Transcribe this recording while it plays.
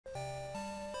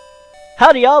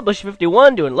Howdy y'all,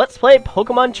 Bush51 doing Let's Play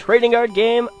Pokemon Trading Card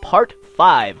Game Part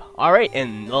 5. Alright,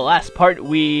 in the last part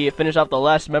we finished off the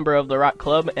last member of the Rock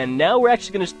Club, and now we're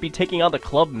actually going to be taking on the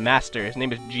Club Master. His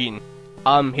name is Gene.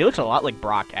 He looks a lot like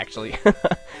Brock, actually.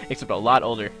 Except a lot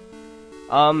older.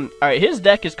 Alright, his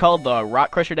deck is called the Rock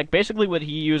Crusher deck. Basically what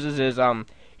he uses is,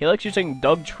 he likes using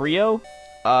Doug Trio,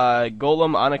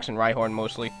 Golem, Onyx, and Rhyhorn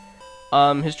mostly.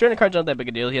 His trainer card's not that big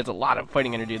a deal. He has a lot of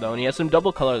fighting energy, though, and he has some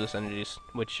double colorless energies,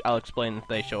 which I'll explain if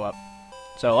they show up.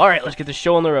 So, alright, let's get this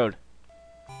show on the road.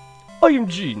 I am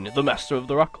Gene, the master of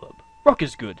the Rock Club. Rock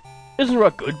is good. Isn't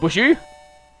Rock good, Bushy?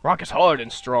 Rock is hard and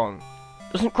strong.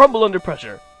 Doesn't crumble under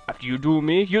pressure. After you duel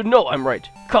me, you know I'm right.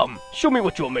 Come, show me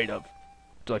what you're made of.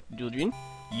 Would you like to duel, Gene?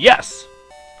 Yes!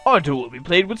 Our duel will be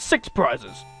played with 6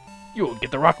 prizes. You won't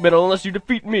get the Rock Medal unless you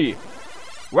defeat me.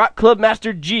 Rock Club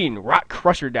Master Gene, Rock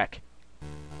Crusher deck.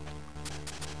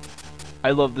 I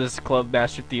love this Club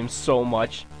Master theme so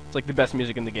much. It's like the best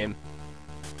music in the game.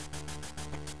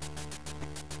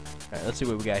 Alright, let's see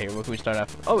what we got here. What can we start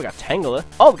off with? Oh, we got Tangela.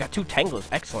 Oh, we got 2 Tangelas.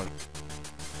 Excellent.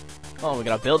 Oh, we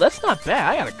got a build. That's not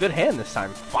bad. I got a good hand this time.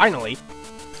 Finally.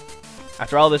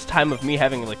 After all this time of me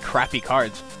having, like, crappy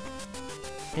cards.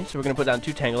 Okay, so we're going to put down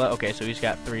 2 Tangela. Okay, so he's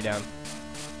got 3 down.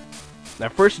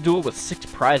 Our first duel with 6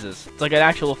 prizes. It's like an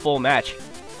actual full match.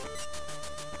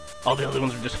 All the other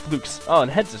ones were just flukes. Oh,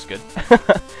 and heads is good.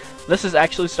 This is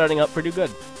actually starting out pretty good.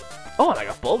 Oh, and I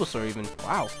got Bulbasaur even.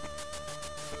 Wow.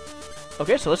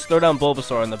 Okay, so let's throw down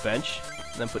Bulbasaur on the bench.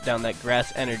 And then put down that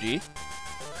Grass Energy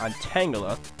on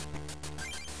Tangela.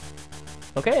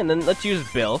 Okay, and then let's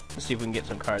use Bill. Let's see if we can get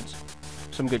some cards.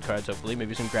 Some good cards, hopefully.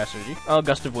 Maybe some Grass Energy. Oh,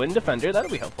 Gust of Wind, Defender.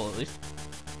 That'll be helpful, at least.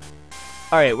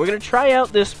 Alright, we're going to try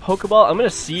out this Pokeball. I'm going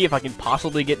to see if I can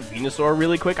possibly get Venusaur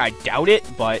really quick. I doubt it,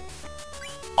 but...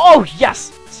 Oh,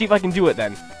 yes! See if I can do it,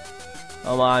 then.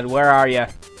 Come on, where are you?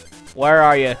 Where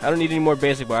are you? I don't need any more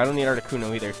Basic Boy. I don't need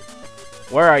Articuno either.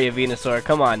 Where are you, Venusaur?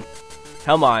 Come on.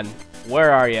 Come on.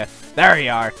 Where are you? There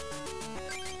you are.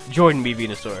 Join me,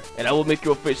 Venusaur, and I will make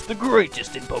your face the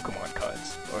greatest in Pokemon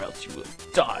cards, or else you will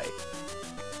die.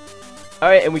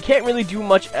 Alright, and we can't really do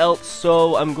much else,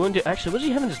 so I'm going to... Actually, what does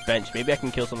he have on his bench? Maybe I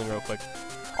can kill something real quick.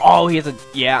 Oh, he has a...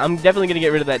 Yeah, I'm definitely going to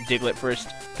get rid of that Diglett first,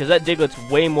 because that Diglett's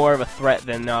way more of a threat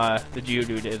than the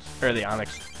Geodude is, or the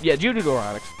Onix. Yeah, Geodude or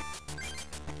Onix.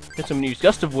 Guess I'm going to use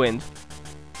Gust of Wind,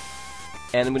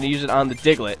 and I'm going to use it on the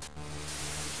Diglett.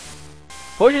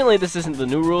 Fortunately, this isn't the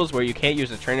new rules where you can't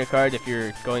use a trainer card if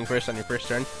you're going first on your first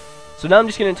turn. So now I'm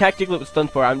just going to attack Diglett with Stun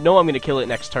Spore. I know I'm going to kill it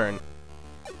next turn.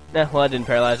 Nah, well, I didn't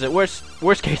paralyze it.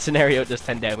 Worst case scenario, it does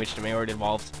 10 damage to me, or it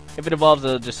evolves. If it evolves,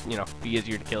 it'll just, you know, be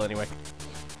easier to kill anyway.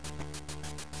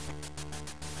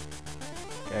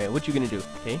 Alright, what you gonna do?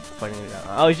 Okay, fighting it out.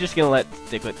 Oh, he's just gonna let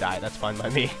Diglett die. That's fine by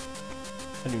me.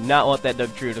 I do not want that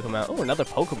Doug Trio to come out. Oh, another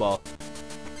Pokeball.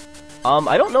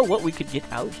 I don't know what we could get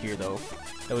out here, though.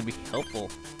 That would be helpful.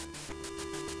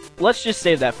 Let's just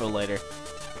save that for later.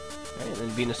 Alright, then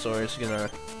Venusaur is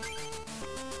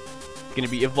gonna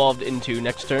be evolved into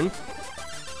next turn.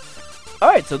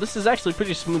 Alright, so this is actually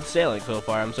pretty smooth sailing so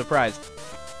far. I'm surprised.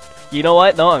 You know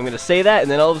what? No, I'm gonna say that, and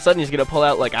then all of a sudden he's gonna pull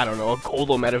out, like, I don't know, a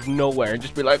Golem out of nowhere and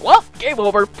just be like, well, game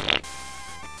over. Okay,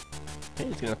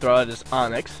 he's gonna throw out his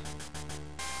Onix.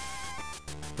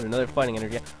 Put another fighting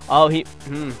energy. Oh, he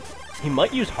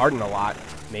might use Harden a lot,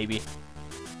 maybe.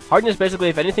 Harden is basically,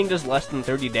 if anything does less than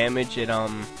 30 damage, it,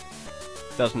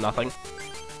 does nothing.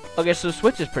 Okay, so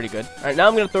Switch is pretty good. Alright, now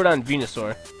I'm gonna throw down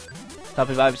Venusaur. Top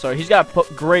of Ivysaur. He's got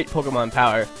great Pokemon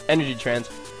power. Energy Trance.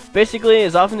 Basically,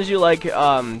 as often as you like,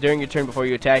 during your turn before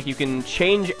you attack, you can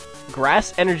change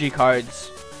Grass Energy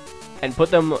cards and put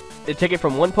them, take it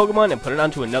from one Pokemon and put it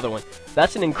onto another one.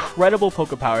 That's an incredible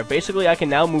Pokepower. Basically, I can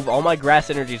now move all my Grass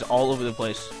Energies all over the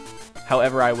place,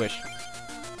 however I wish.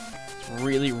 It's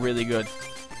really, really good.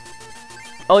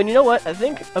 Oh, and you know what? I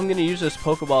think I'm going to use this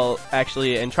Pokeball,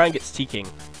 actually, and try and get Seeking.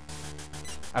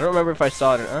 I don't remember if I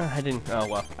saw it or... I didn't... Oh,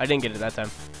 well. I didn't get it that time.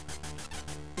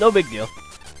 No big deal.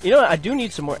 You know what? I do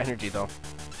need some more energy, though.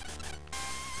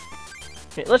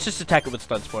 Okay, let's just attack it with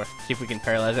Stun Spore. See if we can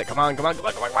paralyze it. Come on, come on, come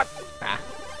on, come on, come on! Ah.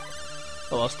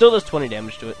 Oh, well, still does 20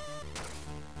 damage to it.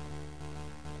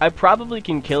 I probably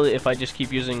can kill it if I just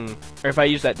keep using... Or if I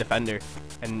use that Defender.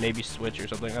 And maybe switch or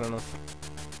something. I don't know.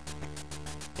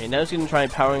 Okay, now he's going to try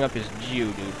and powering up his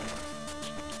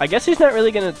Geodude. I guess he's not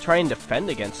really going to try and defend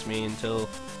against me until...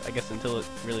 I guess until it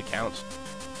really counts.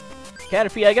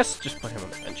 Caterpie, I guess just put him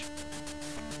on the bench.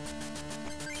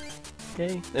 Okay,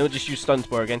 then we'll just use Stun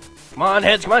Spore again. Come on,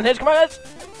 heads, come on, heads, come on, heads!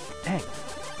 Dang.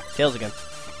 Tails again.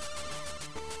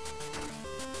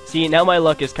 See, now my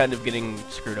luck is kind of getting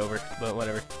screwed over, but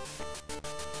whatever.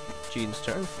 Gene's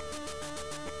turn.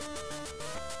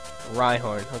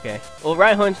 Rhyhorn, okay. Well,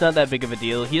 Rhyhorn's not that big of a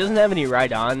deal. He doesn't have any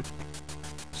Rhydon,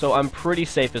 so I'm pretty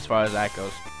safe as far as that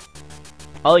goes.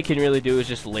 All he can really do is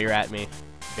just leer at me,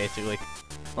 basically.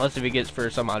 Unless if he gets for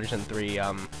some odd reason 3,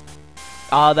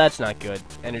 that's not good.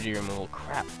 Energy removal,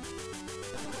 crap.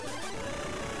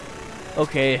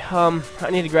 Okay, I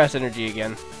need to grass energy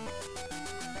again.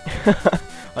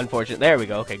 Unfortunate. There we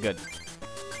go, okay, good.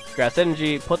 Grass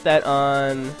energy, put that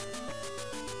on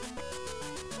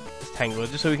this Tangler,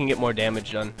 just so we can get more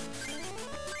damage done.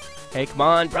 Hey, come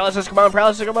on, paralysis, come on,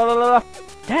 paralysis, come on, blah, blah, blah.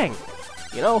 Dang,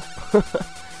 you know?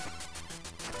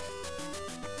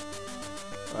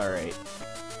 Alright.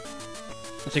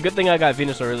 It's a good thing I got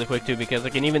Venusaur really quick, too, because I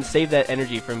can even save that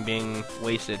energy from being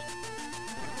wasted.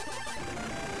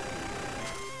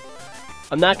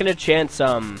 I'm not gonna chance,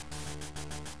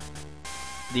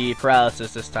 the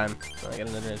paralysis this time. Oh, I got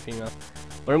another female.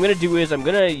 What I'm gonna do is I'm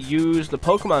gonna use the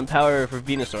Pokemon power for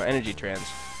Venusaur Energy Trans.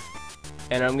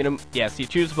 And I'm gonna, yeah, so you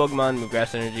choose the Pokemon, move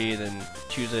Grass Energy, then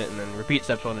choose it, and then repeat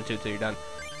steps 1 and 2 till you're done.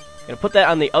 I'm gonna put that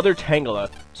on the other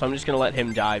Tangela, so I'm just gonna let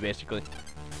him die, basically.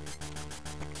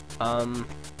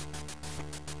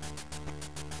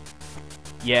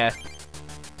 Yeah.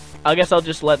 I guess I'll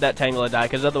just let that Tangela die,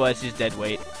 because otherwise he's dead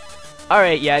weight.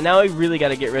 Alright, yeah, now I really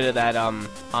gotta get rid of that,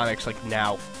 Onix, like,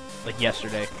 now. Like,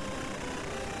 yesterday.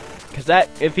 Because that,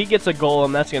 if he gets a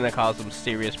Golem, that's gonna cause some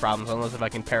serious problems, unless if I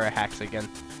can Para-Hacks again.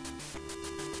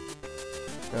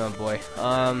 Oh, boy.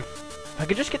 If I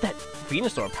could just get that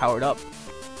Venusaur powered up,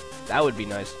 that would be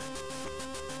nice.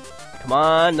 Come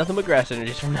on, nothing but Grass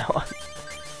Energies from now on.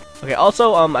 Okay,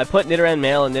 also, I put Nidoran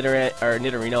Male and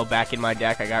Nidorino back in my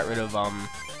deck. I got rid of,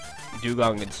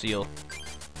 Dugong and Seal.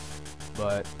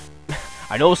 But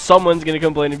I know someone's gonna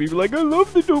complain and be like, I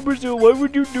love the Dobbersil, why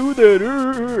would you do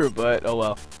that? But, oh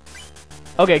well.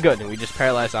 Okay, good, and we just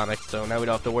paralyzed Onix, so now we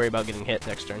don't have to worry about getting hit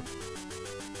next turn.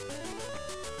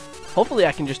 Hopefully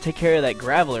I can just take care of that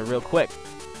Graveler real quick.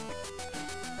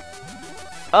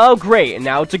 Oh, great, and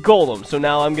now it's a Golem, so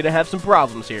now I'm gonna have some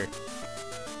problems here.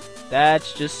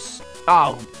 That's just...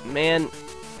 oh, man.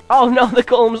 Oh, no, the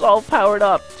Golem's all powered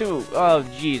up, too. Oh,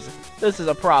 jeez. This is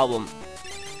a problem.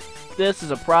 This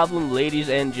is a problem, ladies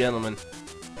and gentlemen.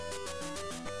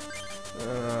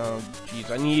 Oh, jeez.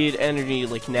 I need energy,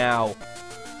 like, now.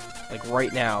 Like,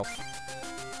 right now.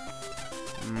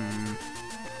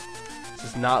 This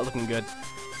is not looking good.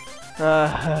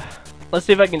 Let's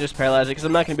see if I can just paralyze it, because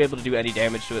I'm not going to be able to do any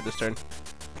damage to it this turn.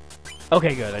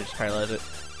 Okay, good. I just paralyzed it.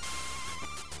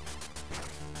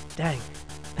 Dang.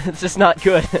 This is not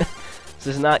good. This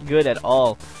is not good at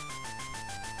all.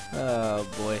 Oh,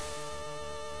 boy.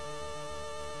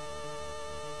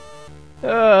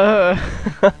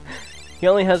 He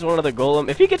only has one other Golem.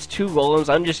 If he gets 2 Golems,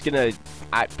 I'm just gonna...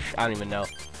 I don't even know.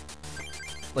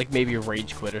 Like, maybe a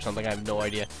Rage Quit or something. I have no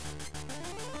idea.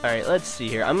 Alright, let's see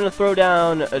here. I'm gonna throw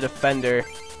down a Defender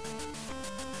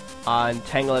on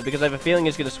Tangela because I have a feeling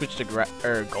it's gonna switch to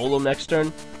Golem next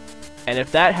turn. And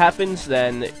if that happens,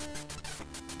 then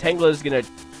Tangela is gonna...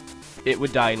 it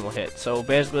would die in one hit. So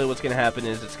basically what's gonna happen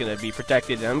is it's gonna be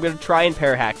protected, and I'm gonna try and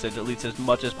Para-Hacks it at least as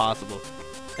much as possible.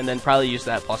 And then probably use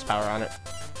that plus power on it.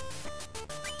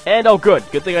 And oh good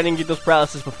thing I didn't get those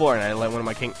paralysis before, and I let one of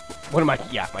my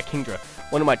Kingdra,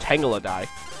 one of my Tangela die.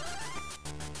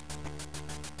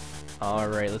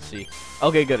 Alright, let's see.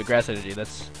 Okay, good, a Grass Energy,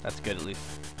 that's good at least.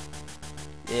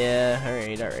 Yeah,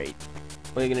 alright.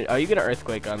 What are you gonna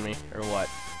Earthquake on me, or what?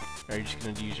 Or are you just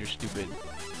gonna use your stupid...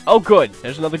 oh good,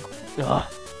 there's another...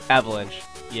 Avalanche,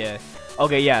 yeah.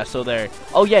 Okay, yeah, so there.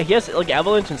 Oh yeah, he has, like,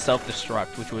 Avalanche and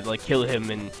Self-Destruct, which would, like, kill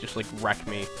him and just, like, wreck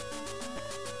me.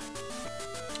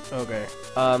 Okay.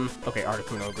 Okay,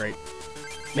 Articuno, great.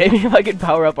 Maybe if I could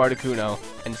power up Articuno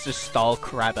and just stall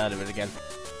crap out of it again.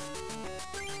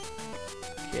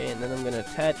 Okay, and then I'm gonna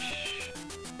attach...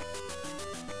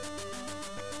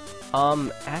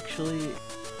 actually...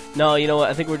 no, you know what,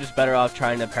 I think we're just better off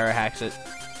trying to Para-Hacks it.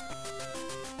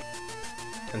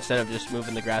 Instead of just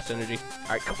moving the Grass Energy.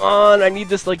 Alright, come on! I need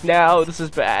this, like, now! This is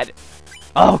bad!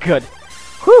 Oh, good!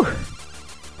 Whew!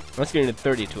 Let's get into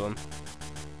 30 to him.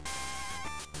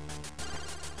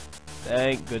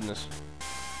 Thank goodness.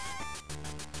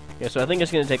 Yeah, so I think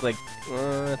it's gonna take, like,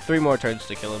 3 more turns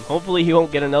to kill him. Hopefully he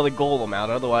won't get another Golem out,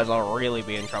 otherwise I'll really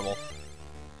be in trouble.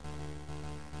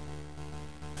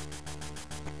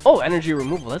 Oh, energy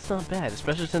removal, that's not bad,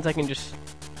 especially since I can just...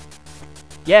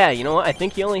 yeah, you know what? I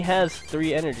think he only has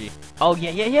 3 energy. Oh,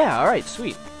 yeah. Alright,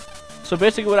 sweet. So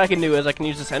basically what I can do is I can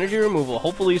use this energy removal,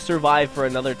 hopefully survive for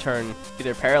another turn,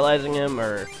 either paralyzing him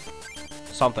or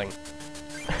something.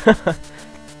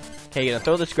 Okay, gonna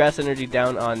throw this Grass Energy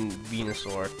down on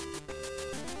Venusaur.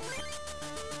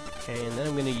 Okay, and then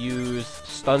I'm gonna use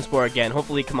Stun Spore again.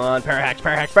 Hopefully, come on, Parahax,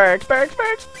 Parahax, Parahax, Parahax,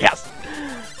 Parahax. Yes!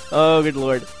 Oh, good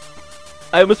lord.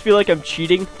 I almost feel like I'm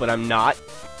cheating, but I'm not.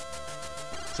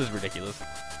 This is ridiculous.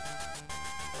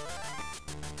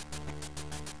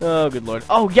 Oh, good lord.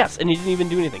 Oh, yes! And he didn't even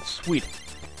do anything. Sweet.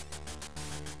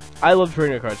 I love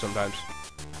trainer cards sometimes.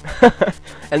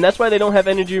 And that's why they don't have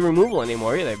energy removal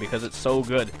anymore either, because it's so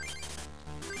good.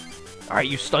 Alright,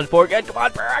 you Stun Spore again. Come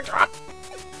on, Parahax.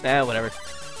 Nah, whatever.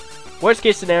 Worst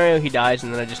case scenario, he dies,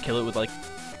 and then I just kill it with, like,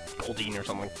 Goldeen or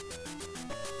something.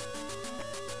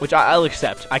 Which I'll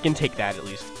accept. I can take that, at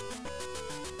least.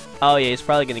 Oh, yeah, he's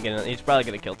probably gonna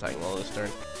kill Tangwell this turn.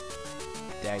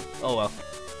 Dang. Oh, well.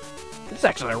 This is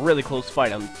actually a really close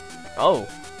fight. Oh,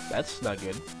 that's not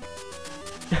good.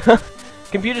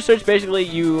 Computer search, basically,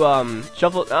 you,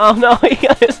 shuffle... Oh, no, he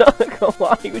got his own...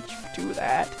 Why would you do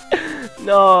that?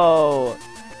 No.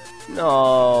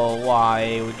 No,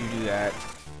 why would you do that?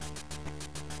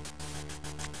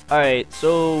 Alright,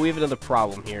 so we have another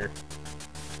problem here.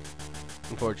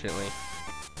 Unfortunately.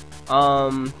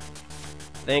 I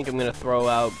think I'm gonna throw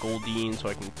out Goldeen so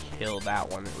I can kill that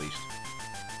one at least.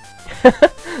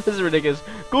 This is ridiculous.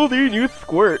 Goldeen, you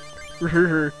squirt!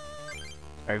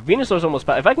 Alright, Venusaur's almost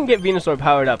powered. If I can get Venusaur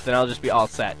powered up, then I'll just be all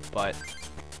set, but...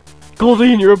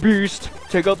 Goldeen, you're a beast!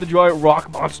 Take out the giant rock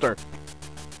monster!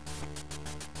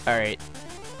 Alright.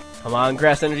 Come on,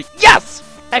 Grass Energy. Yes!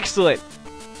 Excellent!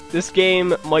 This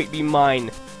game might be mine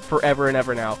forever and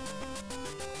ever now.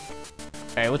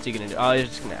 Alright, what's he gonna do? Oh, he's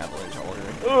just gonna avalanche all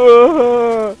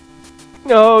over me.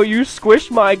 No, you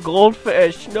squished my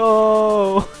goldfish.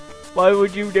 No! Why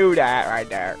would you do that right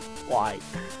there? Why?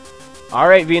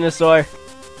 Alright, Venusaur.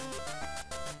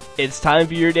 It's time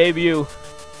for your debut.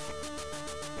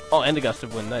 Oh, and a gust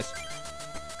of wind. Nice.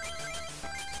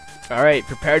 Alright,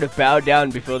 prepare to bow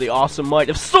down before the awesome might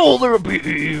of Solar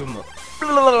Beam! Blah,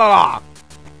 blah, blah.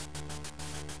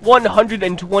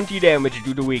 120 damage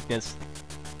due to weakness.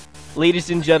 Ladies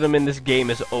and gentlemen, this game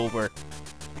is over.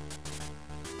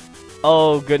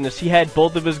 Oh goodness, he had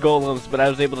both of his golems, but I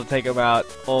was able to take him out.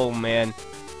 Oh man.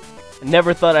 I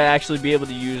never thought I'd actually be able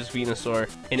to use Venusaur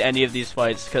in any of these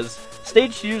fights, because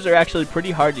stage 2s are actually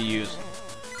pretty hard to use.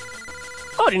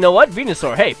 Oh, you know what?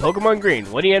 Venusaur. Hey, Pokemon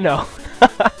Green. What do you know?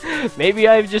 Maybe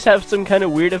I just have some kind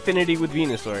of weird affinity with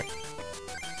Venusaur.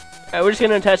 Alright, we're just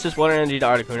gonna attach this water energy to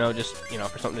Articuno, just, you know,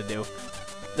 for something to do.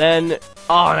 Then,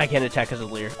 oh, and I can't attack as a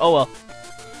Leer. Oh well.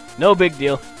 No big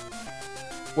deal.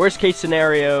 Worst case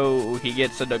scenario, he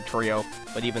gets a Dugtrio,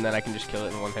 but even then I can just kill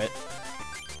it in one hit.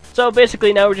 So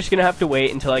basically now we're just gonna have to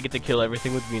wait until I get to kill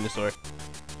everything with Venusaur.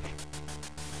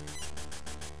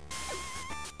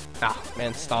 Ah,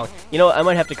 man, stalling. You know what, I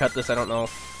might have to cut this, I don't know.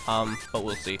 But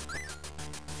we'll see.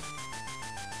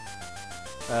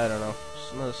 I don't know.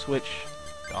 Just another switch.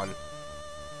 Done.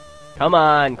 Come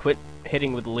on, quit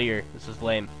hitting with Leer. This is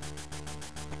lame.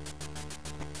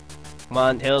 Come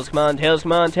on, Tails, come on, Tails,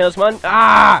 come on, Tails, come on.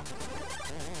 Ah!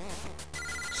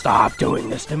 Stop doing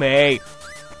this to me!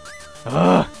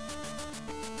 Ugh!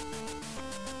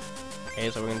 Okay,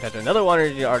 so we're gonna touch another water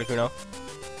energy to Articuno.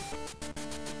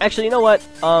 Actually, you know what?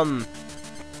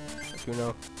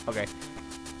 Articuno. Okay.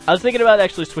 I was thinking about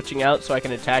actually switching out so I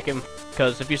can attack him,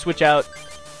 because if you switch out...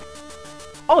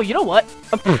 Oh, you know what?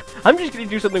 I'm just gonna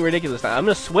do something ridiculous now. I'm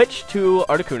gonna switch to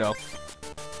Articuno.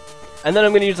 And then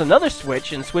I'm gonna use another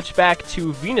switch and switch back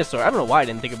to Venusaur. I don't know why I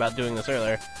didn't think about doing this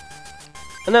earlier.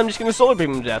 And then I'm just gonna Solar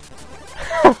Beam him to death.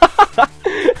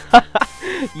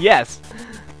 Yes!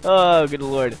 Oh, good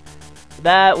lord.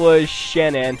 That was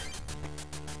Shannon.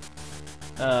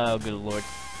 Oh, good lord.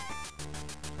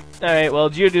 Alright, well,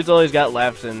 Geodude's all he's got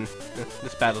left, and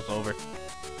this battle's over.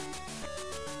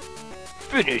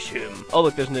 Finish him! Oh,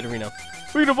 look, there's Nidorino.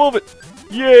 We can evolve it!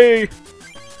 Yay!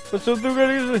 Let's do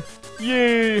it!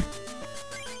 Yay!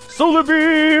 Solar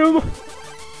Beam!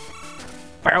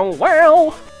 Wow,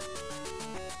 wow!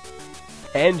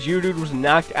 And Geodude was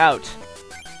knocked out.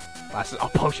 Last,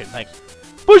 oh, potion, thanks.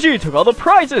 Bushy took all the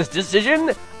prizes!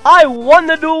 Decision! I won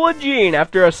the duel with Gene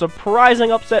after a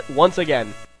surprising upset once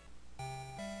again.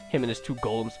 Him and his two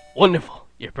golems. Wonderful!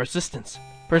 Your persistence.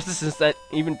 Persistence that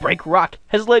even break rock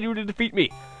has led you to defeat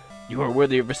me. You are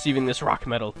worthy of receiving this rock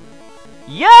medal.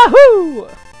 Yahoo!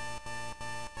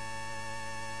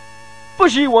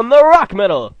 Bushy won the rock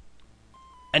medal!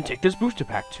 And take this booster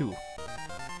pack too.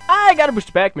 I got a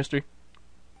booster pack, mystery.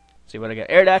 See what I got.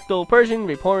 Aerodactyl, Persian,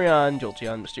 Vaporeon,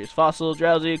 Jolteon, Mysterious Fossil,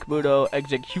 Drowsy, Kabuto,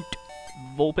 Execute,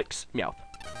 Vulpix, Meowth.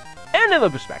 And another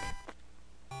booster pack.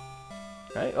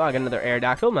 Alright, oh, I got another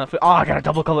Aerodactyl, Malfoy. Oh, I got a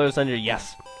double color Thunder,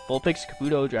 yes! Vulpix,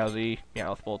 Kabuto, Drowsy,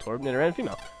 Meowth, Voltorb, Nidoran,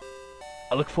 Female.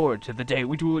 I look forward to the day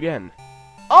we duel again.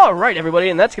 Alright, everybody,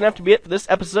 and that's gonna have to be it for this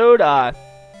episode.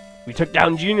 We took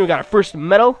down Junior, we got our first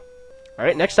medal.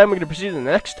 Alright, next time we're gonna proceed to the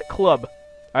next club.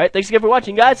 Alright, thanks again for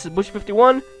watching, guys. This is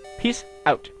Bush51. Peace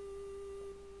out.